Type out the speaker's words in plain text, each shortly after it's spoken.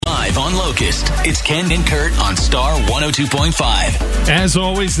Live on Locust. It's Ken and Kurt on Star 102.5. As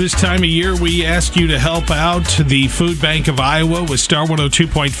always, this time of year, we ask you to help out the Food Bank of Iowa with Star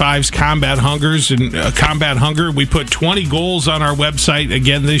 102.5's Combat Hunger. We put 20 goals on our website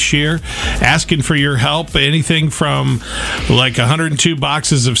again this year, asking for your help. Anything from like 102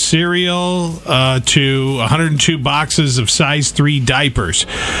 boxes of cereal to 102 boxes of size 3 diapers.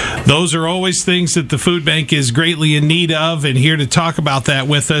 Those are always things that the Food Bank is greatly in need of, and here to talk about that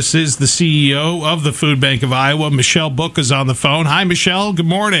with us is the CEO of the Food Bank of Iowa. Michelle Book is on the phone. Hi, Michelle. Good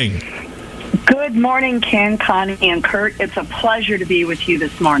morning. Good morning, Ken, Connie, and Kurt. It's a pleasure to be with you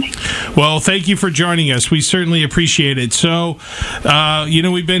this morning. Well, thank you for joining us. We certainly appreciate it. So,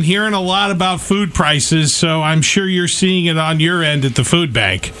 we've been hearing a lot about food prices, so I'm sure you're seeing it on your end at the Food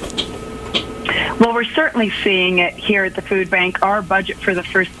Bank. Well, we're certainly seeing it here at the Food Bank. Our budget for the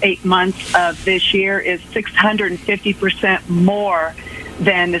first 8 months of this year is 650% more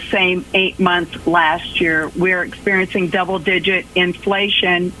than the same 8 months last year. We're experiencing double-digit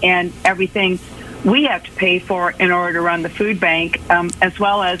inflation, and everything we have to pay for in order to run the food bank, as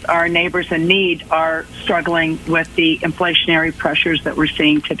well as our neighbors in need, are struggling with the inflationary pressures that we're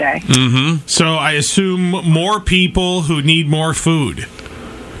seeing today. Mm-hmm. So I assume more people who need more food.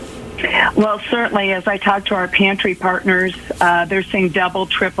 Well, certainly, as I talk to our pantry partners, they're seeing double,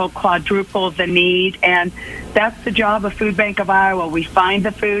 triple, quadruple the need, and that's the job of Food Bank of Iowa. We find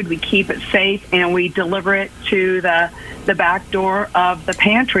the food, we keep it safe, and we deliver it to the back door of the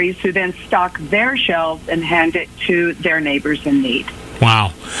pantries, who then stock their shelves and hand it to their neighbors in need.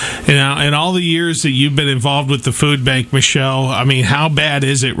 Wow. In all the years that you've been involved with the Food Bank, Michelle, I mean, how bad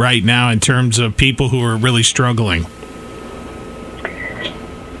is it right now in terms of people who are really struggling?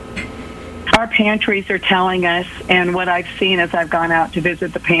 Our pantries are telling us, and what I've seen as I've gone out to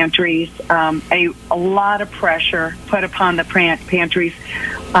visit the pantries, a lot of pressure put upon the pantries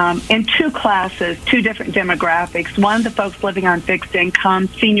in two classes, two different demographics. One, the folks living on fixed income,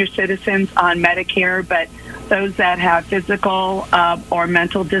 senior citizens on Medicare, but those that have physical or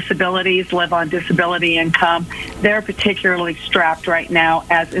mental disabilities live on disability income. They're particularly strapped right now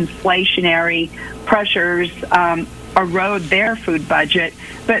as inflationary pressures erode their food budget.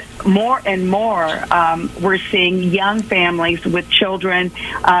 But more and more, we're seeing young families with children.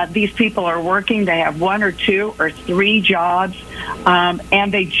 These people are working. They have 1 or 2 or 3 jobs,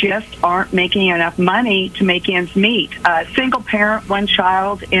 and they just aren't making enough money to make ends meet. Single parent, 1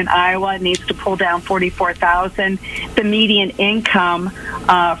 child in Iowa needs to pull down $44,000. The median income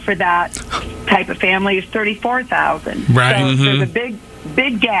for that type of family is $34,000. Right. So Mm-hmm. there's a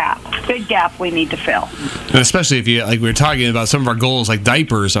big gap we need to fill. And especially if you, like we were talking about, some of our goals, like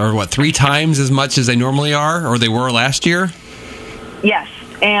diapers, are 3 times as much as they normally are, or they were last year? Yes,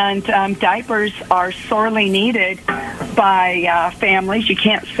 and diapers are sorely needed by families. You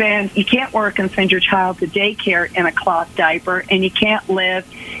can't work and send your child to daycare in a cloth diaper, and you can't live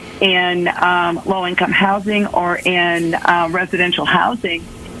in low-income housing or in residential housing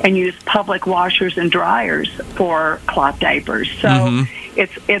and use public washers and dryers for cloth diapers. So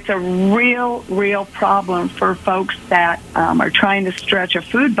it's a real problem for folks that are trying to stretch a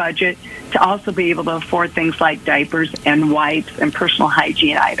food budget to also be able to afford things like diapers and wipes and personal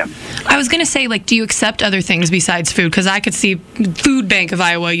hygiene items. I was going to say, do you accept other things besides food? Because I could see Food Bank of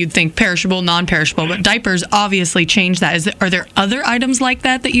Iowa, you'd think perishable, non-perishable, but diapers obviously change that. Are there other items like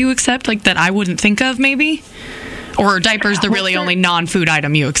that you accept, that I wouldn't think of maybe? Or are diapers the really only non-food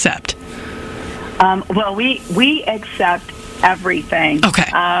item you accept? Well, we accept everything. Okay.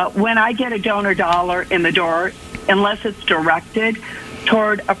 When I get a donor dollar in the door, unless it's directed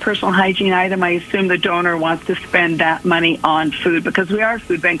toward a personal hygiene item, I assume the donor wants to spend that money on food, because we are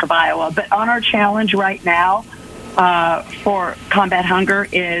Food Bank of Iowa. But on our challenge right now for Combat Hunger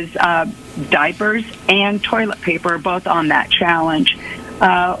is diapers and toilet paper, both on that challenge.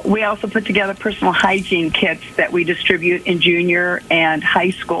 We also put together personal hygiene kits that we distribute in junior and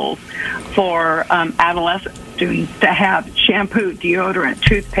high schools for adolescent students to have shampoo, deodorant,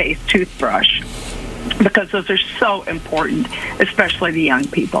 toothpaste, toothbrush, because those are so important, especially the young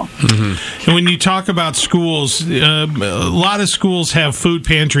people. Mm-hmm. And when you talk about schools, a lot of schools have food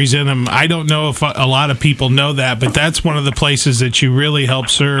pantries in them. I don't know if a lot of people know that, but that's one of the places that you really help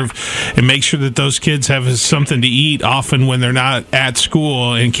serve and make sure that those kids have something to eat often when they're not at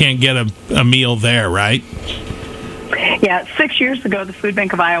school and can't get a meal there, right? Yeah, 6 years ago, the Food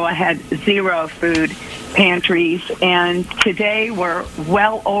Bank of Iowa had 0 food pantries, and today we're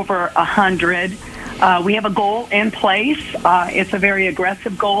well over 100. We have a goal in place. It's a very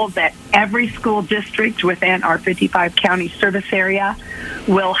aggressive goal that every school district within our 55-county service area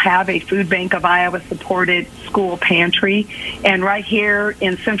will have a Food Bank of Iowa-supported school pantry. And right here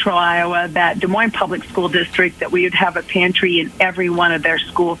in central Iowa, that Des Moines Public School District, that we would have a pantry in every one of their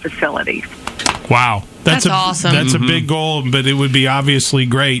school facilities. Wow. That's awesome. That's a big goal, but it would be obviously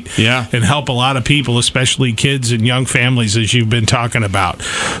great and help a lot of people, especially kids and young families, as you've been talking about.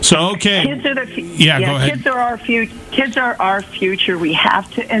 So, okay. Kids are go ahead. Kids are our future. We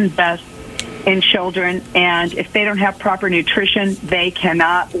have to invest in children, and if they don't have proper nutrition, they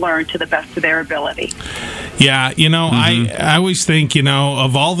cannot learn to the best of their ability. Yeah, I always think,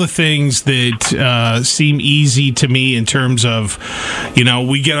 of all the things that seem easy to me in terms of,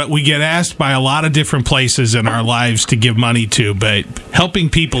 we get asked by a lot of different places in our lives to give money to, but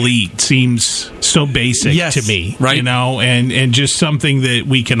helping people eat seems so basic to me, right? And just something that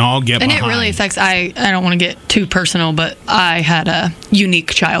we can all get behind. And it really affects, I don't want to get too personal, but I had a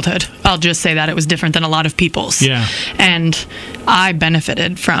unique childhood. I'll just say that it was different than a lot of people's. Yeah. And I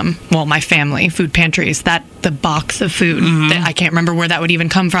benefited from, my family, food pantries, the box of food. That I can't remember where that would even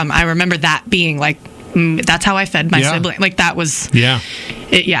come from. I remember that being like, that's how I fed my sibling. Like that was,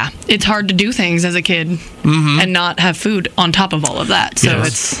 it's hard to do things as a kid and not have food on top of all of that. So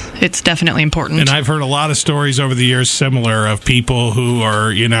it's definitely important. And I've heard a lot of stories over the years similar of people who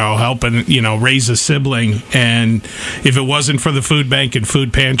are, helping, raise a sibling. And if it wasn't for the food bank and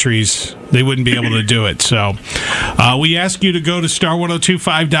food pantries, they wouldn't be able to do it. So we ask you to go to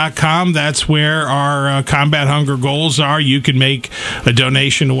star1025.com. That's where our combat hunger goals are. You can make a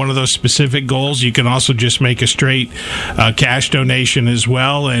donation to one of those specific goals. You can also just make a straight cash donation as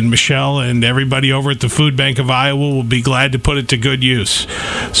well. And Michelle and everybody over at the Food Bank of Iowa will be glad to put it to good use.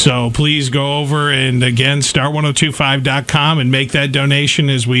 So please go over and, again, star1025.com and make that donation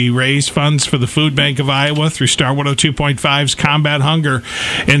as we raise funds for the Food Bank of Iowa through Star 102.5's Combat Hunger.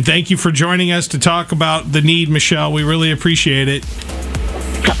 And thank you for joining us to talk about the need, Michelle. We really appreciate it.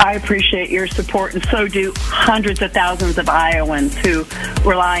 I appreciate your support, and so do hundreds of thousands of Iowans who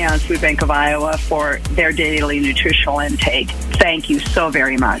rely on Food Bank of Iowa for their daily nutritional intake. Thank you so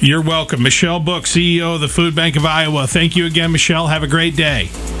very much. You're welcome. Michelle Book, CEO of the Food Bank of Iowa. Thank you again, Michelle. Have a great day.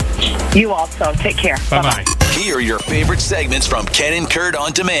 You also. Take care. Bye-bye. Hear your favorite segments from Ken and Kurt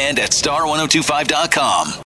on demand at star1025.com.